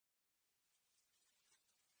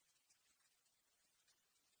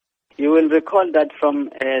You will recall that from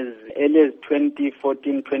as early as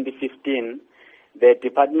 2014, 2015, the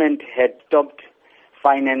department had stopped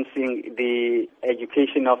financing the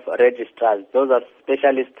education of registrars. Those are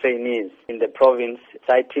specialist trainees in the province,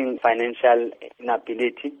 citing financial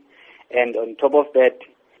inability. And on top of that,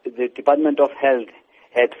 the Department of Health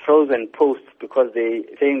had frozen posts because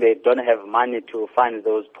saying they don't have money to fund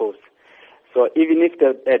those posts. So even if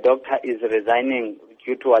the doctor is resigning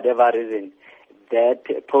due to whatever reason, that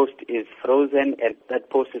post is frozen and that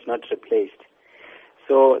post is not replaced.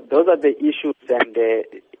 So those are the issues, and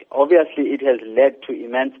obviously it has led to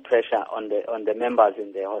immense pressure on the members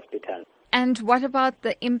in the hospital. And what about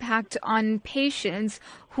the impact on patients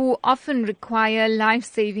who often require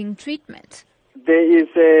life-saving treatment? There is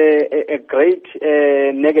a great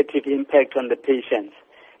negative impact on the patients.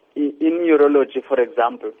 In neurology, for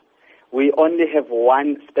example, we only have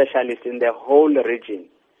one specialist in the whole region,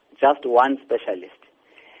 just one specialist.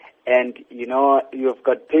 And, you've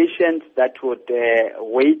got patients that would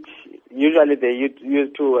wait. Usually they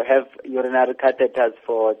used to have urinary catheters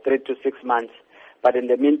for 3 to 6 months, but in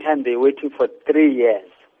the meantime they're waiting for 3 years.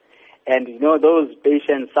 And, those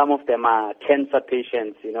patients, some of them are cancer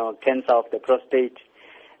patients, cancer of the prostate.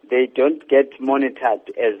 They don't get monitored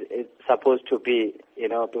as it's supposed to be,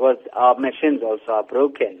 because our machines also are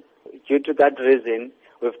broken. Due to that reason,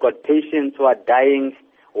 we've got patients who are dying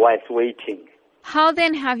whilst waiting. How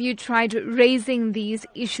then have you tried raising these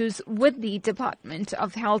issues with the Department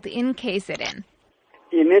of Health in KZN?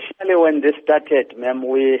 Initially, when this started, ma'am,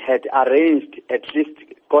 we had arranged at least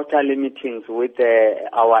quarterly meetings with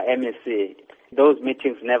our MEC. Those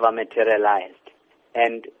meetings never materialized.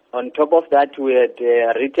 And on top of that, we had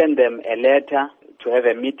written them a letter to have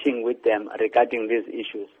a meeting with them regarding these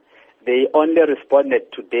issues. They only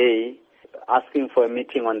responded today, asking for a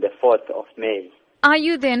meeting on the 4th of May. Are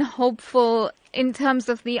you then hopeful in terms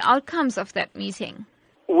of the outcomes of that meeting?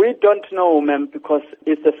 We don't know, ma'am, because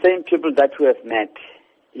it's the same people that we have met,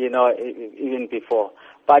 even before.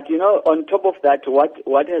 But, on top of that,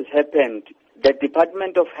 what has happened, the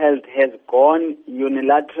Department of Health has gone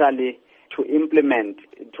unilaterally to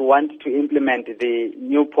want to implement the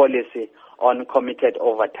new policy on committed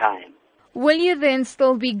overtime. Will you then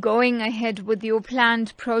still be going ahead with your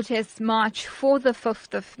planned protest march for the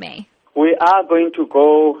 5th of May? We are going to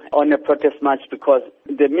go on a protest march because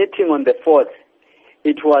the meeting on the 4th,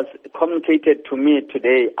 it was communicated to me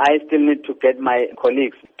today. I still need to get my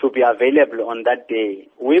colleagues to be available on that day.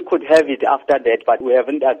 We could have it after that, but we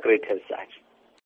haven't agreed as such.